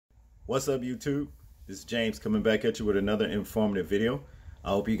What's up, YouTube? This is James coming back at you with another informative video.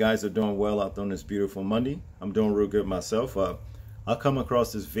 I hope you guys are doing well out on this beautiful Monday. I'm doing real good myself. I come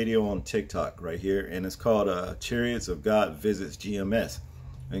across this video on TikTok right here, and it's called Chariots of God Visits GMS.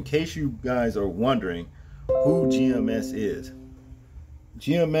 In case you guys are wondering who GMS is,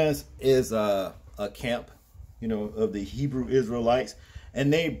 GMS is a camp, of the Hebrew Israelites,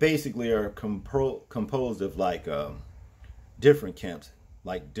 and they basically are composed of like different camps,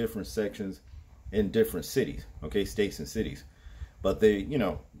 like different sections in different cities, states and cities. But they,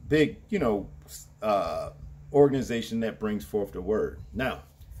 big, organization that brings forth the word. Now,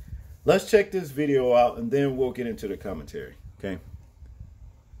 let's check this video out, and then we'll get into the commentary, okay?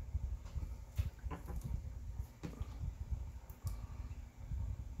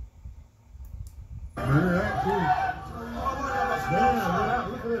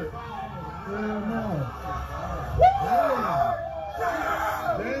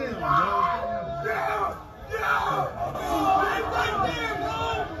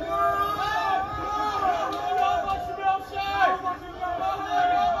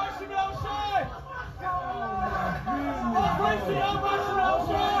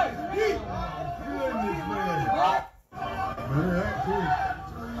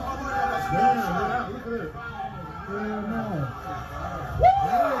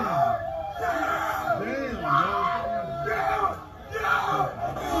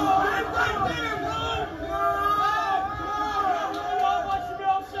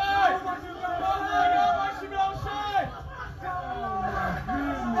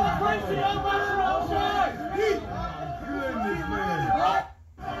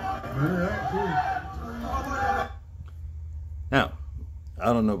 Now,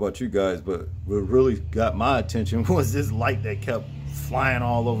 I don't know about you guys, but what really got my attention was this light that kept flying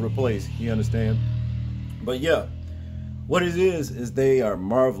all over the place. You understand? But yeah, what it is they are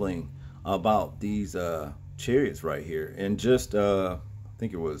marveling about these chariots right here. And just, I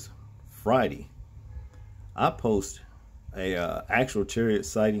think it was Friday, I post a actual chariot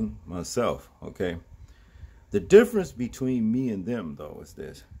sighting myself, okay? The difference between me and them, though, is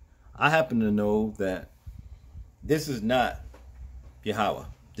this. I happen to know that this is not Yahweh.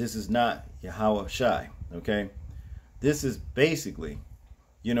 This is not Yahweh Shai, okay? This is basically,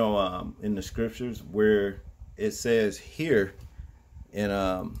 in the scriptures where it says here in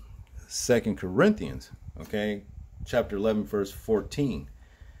 2 Corinthians, okay, chapter 11, verse 14.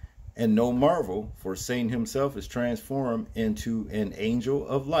 And no marvel, for Satan himself is transformed into an angel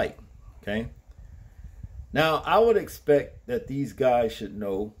of light, okay? Now, I would expect that these guys should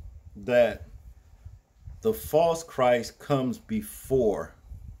know that the false Christ comes before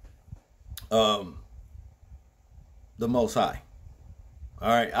the Most High. All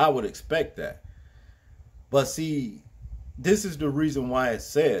right, I would expect that. But see, this is the reason why it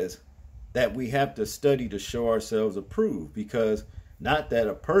says that we have to study to show ourselves approved, because not that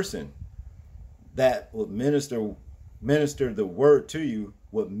a person that would minister the word to you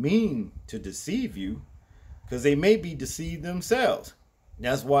would mean to deceive you, because they may be deceived themselves.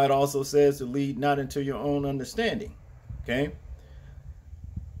 That's why it also says to lead not into your own understanding. Okay.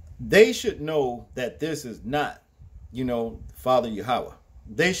 They should know that this is not, Father Yahweh.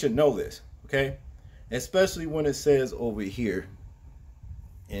 They should know this. Okay. Especially when it says over here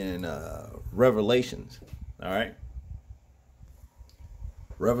in Revelations. All right.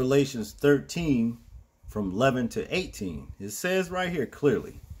 Revelations 13 from 11 to 18. It says right here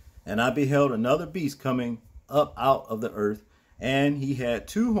clearly, and I beheld another beast coming up out of the earth, and he had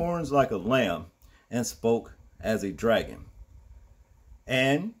two horns like a lamb, and spoke as a dragon.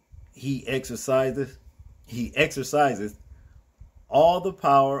 And he exerciseth all the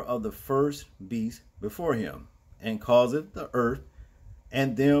power of the first beast before him, and causeth the earth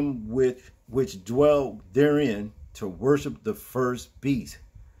and them which dwell therein to worship the first beast,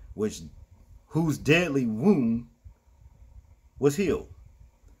 whose deadly wound was healed.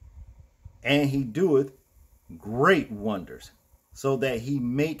 And he doeth great wonders, so that he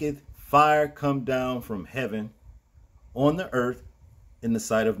maketh fire come down from heaven on the earth in the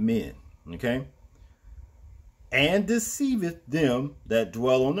sight of men. Okay. And deceiveth them that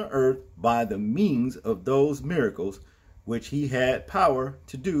dwell on the earth by the means of those miracles which he had power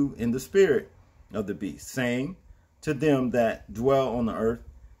to do in the spirit of the beast, saying to them that dwell on the earth,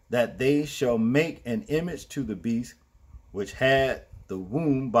 that they shall make an image to the beast which had the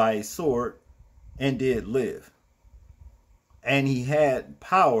wound by a sword and did live. And he had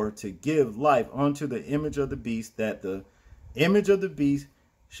power to give life unto the image of the beast, that the image of the beast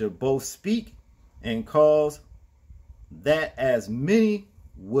should both speak and cause that as many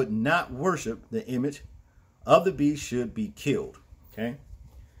would not worship the image of the beast should be killed. Okay.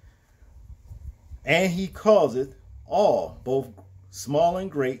 And he causeth all, both small and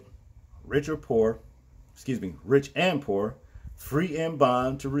great, rich and poor, free and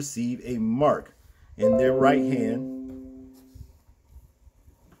bond, to receive a mark in their right hand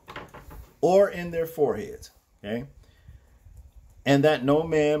or in their foreheads. Okay. And that no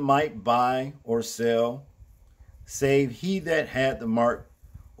man might buy or sell, save he that had the mark,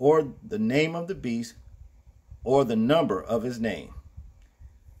 or the name of the beast, or the number of his name,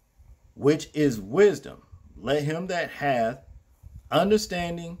 which is wisdom. Let him that hath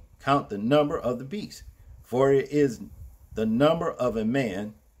understanding count the number of the beast, for it is the number of a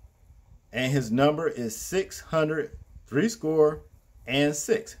man, and his number is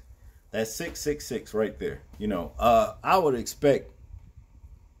 666. That's 666 right there. You know, I would expect,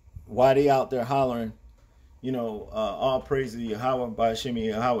 why they out there hollering, you know, all praise to Yahweh by Shemi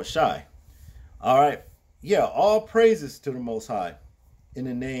Yahweh Shai. All right. Yeah, all praises to the Most High in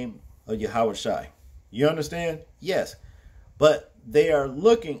the name of Yahweh Shai. You understand? Yes. But they are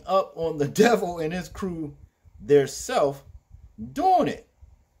looking up on the devil and his crew, their self, doing it.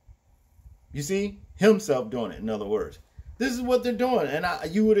 You see? Himself doing it, in other words. This is what they're doing. And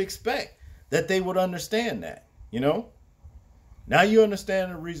you would expect that they would understand that, you know? Now you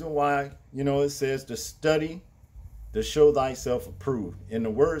understand the reason why, you know, it says to study, to show thyself approved in the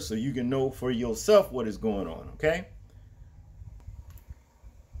word, so you can know for yourself what is going on, okay?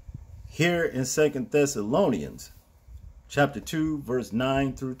 Here in 2 Thessalonians chapter 2, verse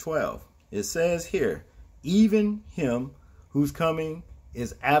 9 through 12, it says here, even him whose coming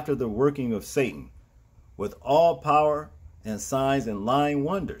is after the working of Satan, with all power and signs and lying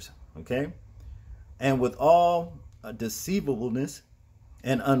wonders, okay? And with all deceivableness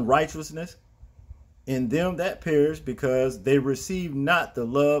and unrighteousness in them that perish, because they receive not the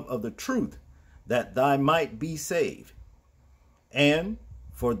love of the truth, that they might be saved. And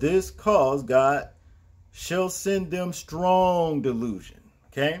for this cause God shall send them strong delusion,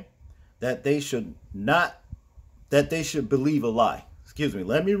 okay, that they should believe a lie. Excuse me,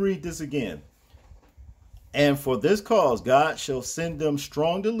 let me read this again. And for this cause God shall send them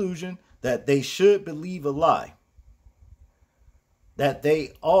strong delusion, that they should believe a lie, that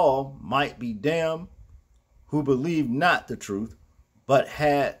they all might be damned who believed not the truth, but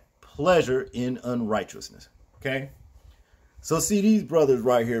had pleasure in unrighteousness. Okay? So see these brothers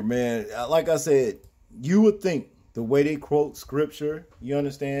right here, man. Like I said, you would think the way they quote scripture, you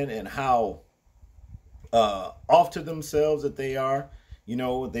understand, and how off to themselves that they are, you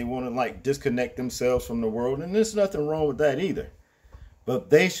know, they want to like disconnect themselves from the world. And there's nothing wrong with that either. But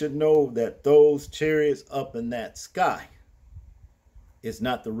they should know that those chariots up in that sky, it's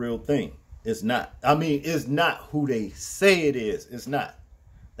not the real thing. It's not. I mean, it's not who they say it is. It's not.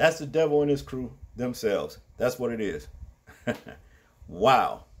 That's the devil and his crew themselves. That's what it is.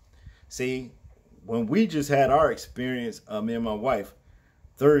 Wow. See, when we just had our experience, me and my wife,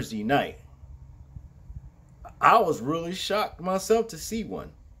 Thursday night, I was really shocked myself to see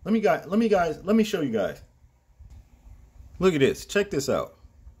one. Let me show you guys. Look at this. Check this out.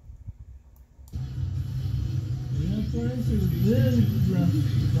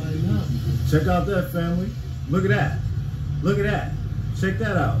 Check out that, family. Look at that. Look at that. Check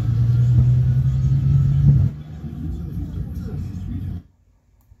that out.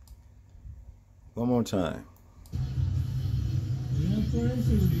 One more time.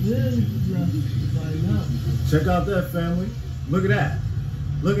 Check out that, family. Look at that.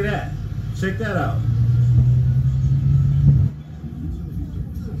 Look at that. Check that out.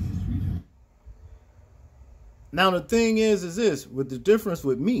 Now the thing is this, with the difference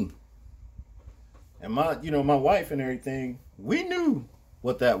with me and my wife and everything, we knew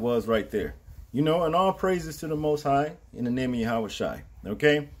what that was right there. You know, and all praises to the Most High in the name of Yahweh Shai.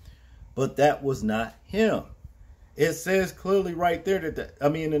 Okay? But that was not him. It says clearly right there that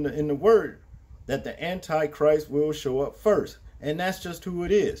in the word that the Antichrist will show up first. And that's just who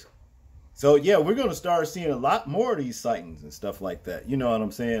it is. So yeah, we're going to start seeing a lot more of these sightings and stuff like that. You know what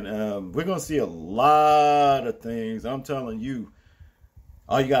I'm saying? We're going to see a lot of things. I'm telling you,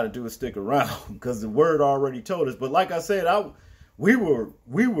 all you got to do is stick around because the word already told us. But like I said, we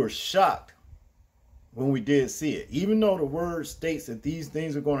were shocked when we did see it. Even though the word states that these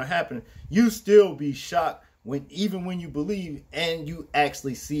things are going to happen, you still be shocked even when you believe and you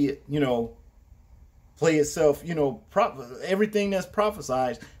actually see it, you know, play itself, you know, everything that's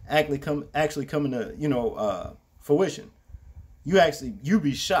prophesied actually come into, you know, fruition. You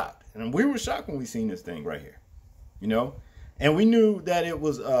be shocked. And we were shocked when we seen this thing right here, you know, and we knew that it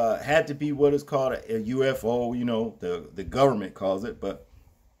was, had to be what is called a UFO, you know, the government calls it, but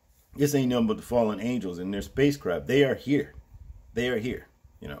this ain't nothing but the fallen angels and their spacecraft. They are here. They are here,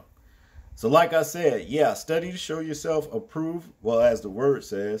 you know. So like I said, yeah, study to show yourself approved, well, as the word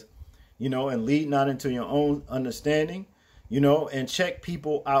says, and lead not into your own understanding, and check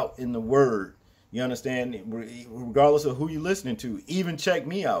people out in the word. You understand? Regardless of who you're listening to, even check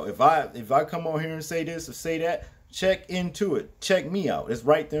me out. If I come on here and say this or say that, check into it. Check me out. It's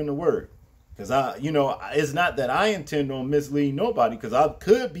right there in the word. Because it's not that I intend on misleading nobody, because I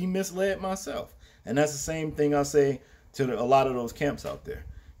could be misled myself. And that's the same thing I say to a lot of those camps out there,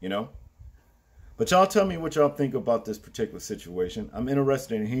 But y'all tell me what y'all think about this particular situation. I'm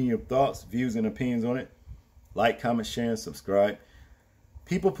interested in hearing your thoughts, views, and opinions on it. Like, comment, share, and subscribe.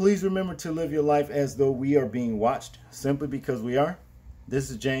 People, please remember to live your life as though we are being watched, simply because we are. This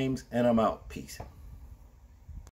is James, and I'm out. Peace.